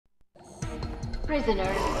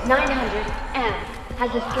Prisoner 900M has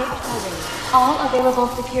escaped prison. All available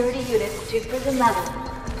security units to prison level.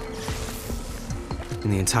 In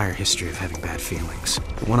the entire history of having bad feelings,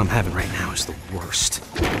 the one I'm having right now is the worst.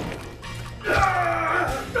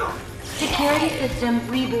 Security system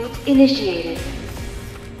reboot initiated.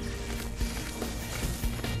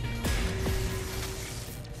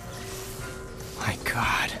 My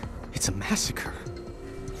God, it's a massacre.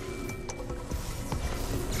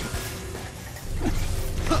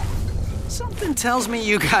 Something tells me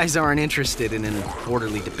you guys aren't interested in an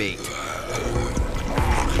orderly debate.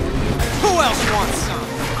 Who else wants some?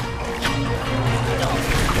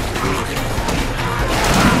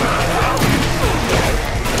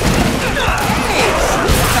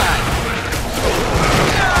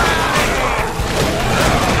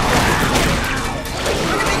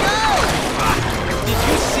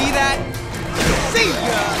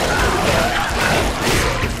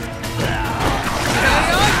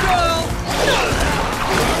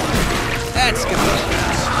 That's good.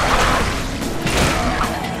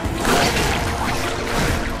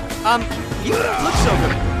 You don't look so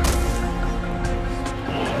good.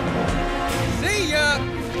 See ya!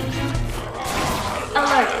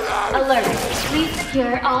 Alert! Alert! Please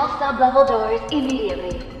secure all sub-level doors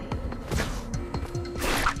immediately.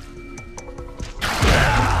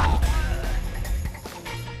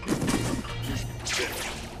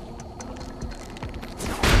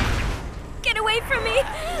 Get away from me!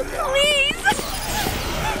 Please!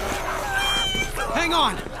 Hang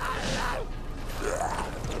on!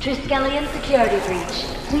 Triskelion security breach.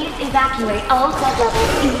 Please evacuate all sub-levels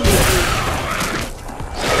immediately.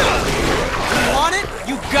 You want it?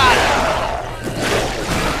 You got it!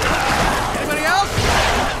 Anybody else?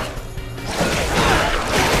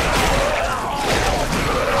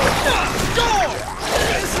 Door!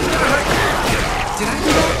 This is gonna hurt. Did I do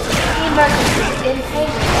that? Emergency in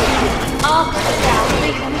payment. All personnel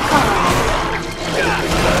leaving the car.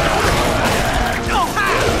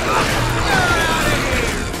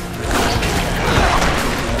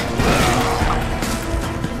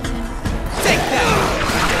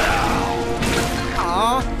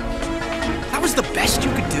 The best you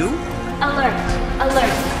could do? Alert!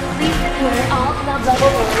 Alert! Please secure all sub-level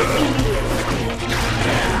doors immediately.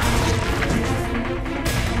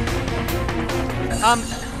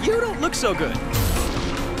 You don't look so good.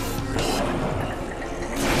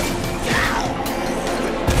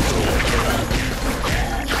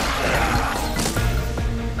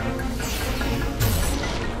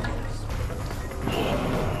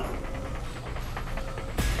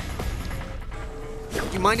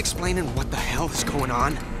 You mind explaining what the hell is going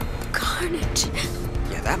on? Carnage.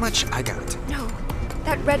 Yeah, that much I got. No,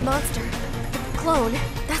 that red monster. The clone.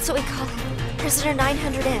 That's what we call him. Prisoner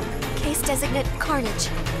 900M. Case designate Carnage.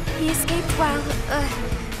 He escaped while,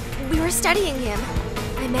 we were studying him.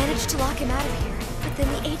 I managed to lock him out of here, but then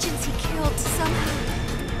the agents he killed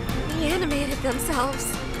somehow reanimated themselves.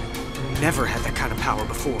 Never had that kind of power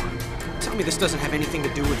before. Tell me this doesn't have anything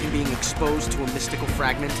to do with him being exposed to a mystical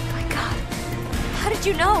fragment? My God. How did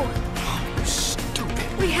you know? You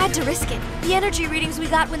stupid. We had to risk it. The energy readings we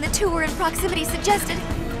got when the two were in proximity suggested...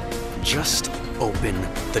 Just open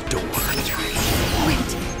the door.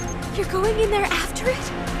 Wait, you're going in there after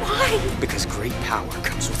it? Why? Because great power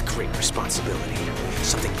comes with great responsibility.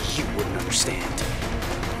 Something you wouldn't understand.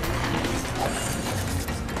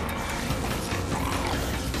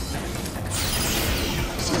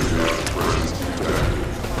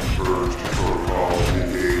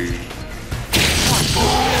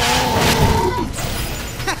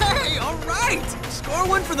 Hey, all right! Score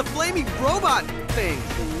one for the flaming robot thing.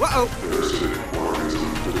 Whoa!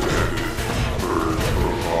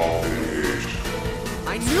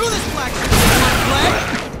 I knew this black shit was my play!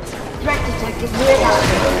 Threat detected near that.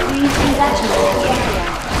 Please evacuate the area.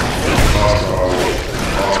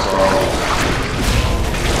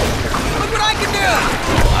 Look what I can do!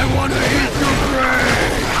 I want to eat your brain!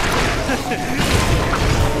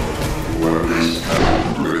 Weapons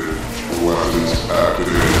activated. Weapons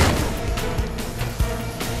activated.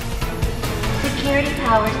 Security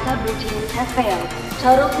power subroutines have failed.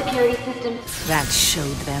 Total security system... That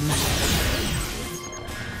showed them.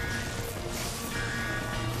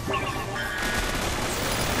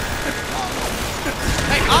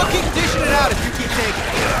 Hey, I'll keep dishing it out if you keep taking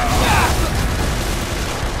it.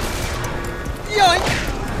 Yoink!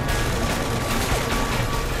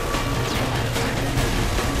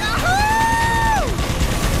 Yahoo!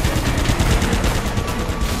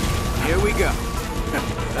 Here we go.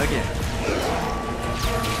 Again.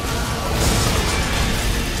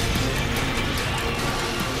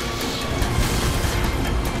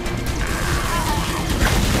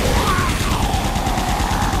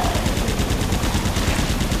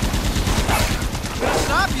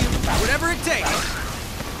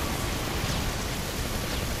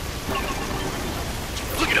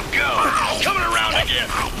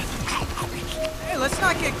 shit! Hey, let's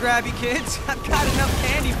not get grabby, kids. I've got enough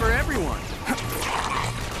candy for everyone.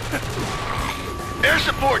 Air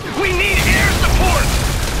support! We need air support!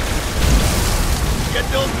 Get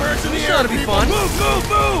those birds in the air, ought to be people. fun. Move, move,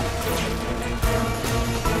 move!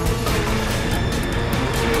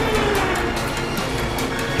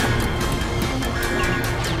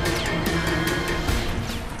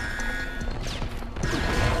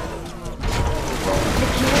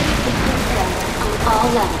 All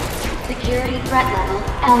levels. Security threat level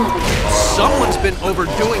elevated. Someone's been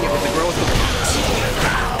overdoing it with the growth of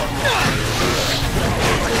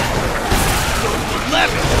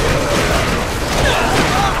Left!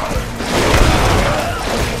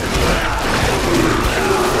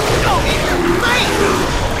 Don't eat your face!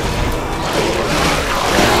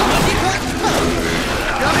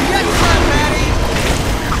 Gonna get some, Maddie!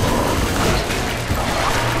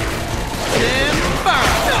 Timber!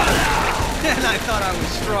 And I thought I was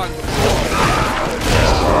strong before.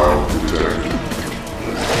 Time detected.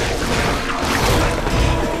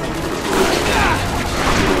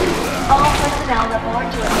 All personnel report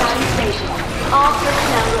to assigned station. All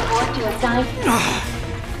personnel report to assigned...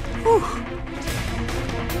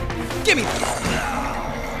 Give me that!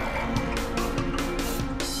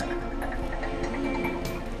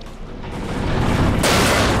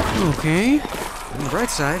 Okay. On the bright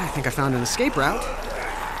side, I think I found an escape route.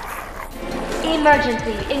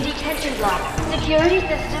 Emergency in detention block. Security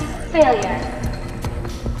system failure.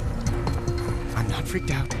 I'm not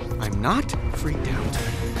freaked out. I'm not freaked out.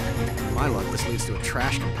 My luck, this leads to a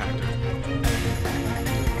trash compactor.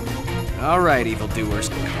 All right, evildoers.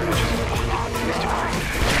 Did you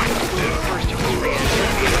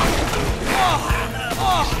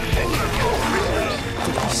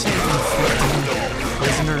say infecting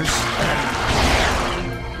prisoners?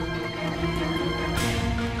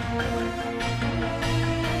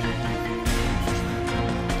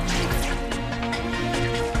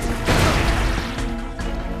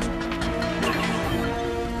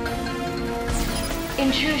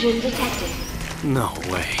 Intrusion detected. No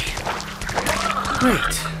way.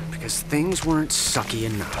 Great, because things weren't sucky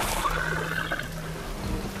enough.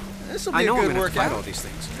 This'll I be a know I'm good gonna workout. fight all these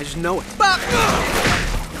things. I just know it. Bop! I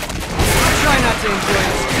try not to enjoy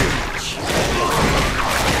this too much.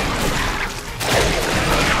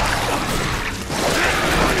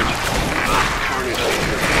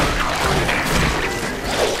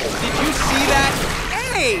 Did you see that?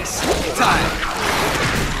 Hey, sneak time!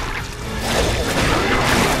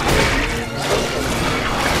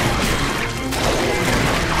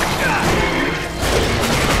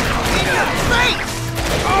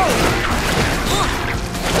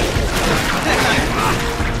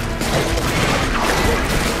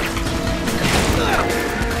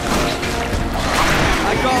 I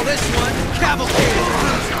call this one Cavalcade of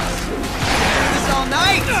Losers. This all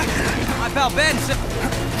night? My pal Ben said...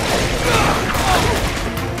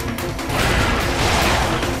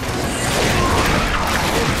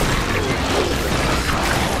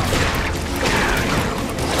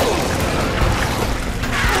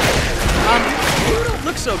 You don't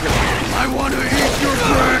look so good. I want to eat your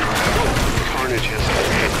brain! Carnage has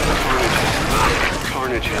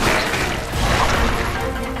Carnage has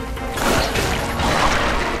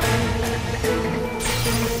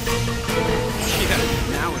Yeah,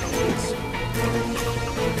 now it opens.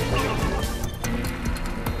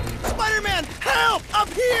 Spider-Man, help! Up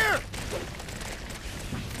here!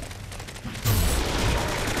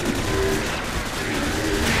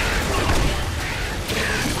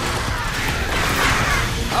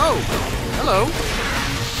 Oh, hello.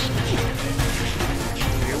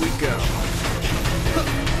 Here we go.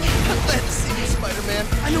 Let's see you, Spider-Man.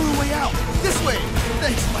 I know the way out. This way.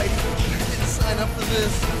 Thanks, Spidey. I didn't sign up for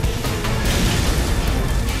this.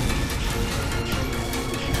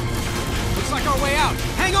 Looks like our way out.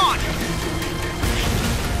 Hang on!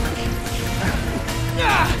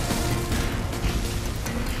 Ah!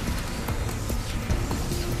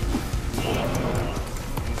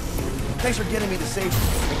 Thanks for getting me to safety.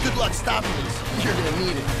 And good luck stopping this. You're gonna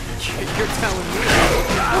need it. You're telling me.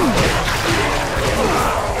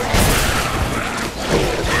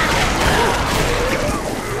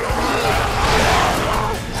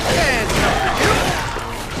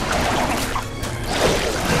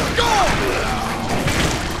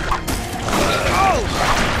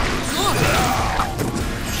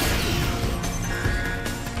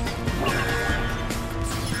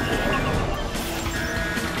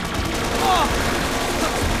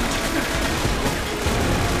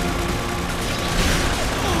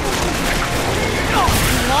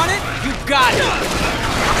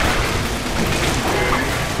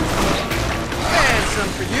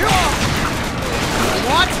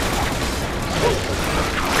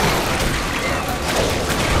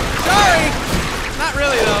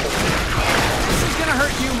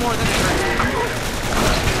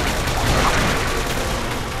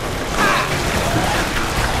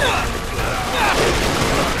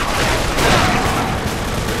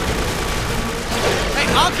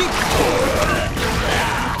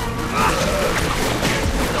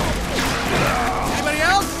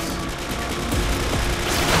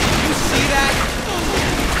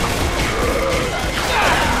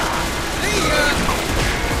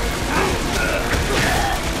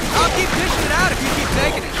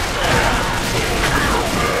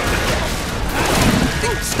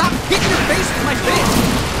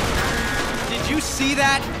 see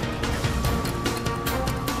that?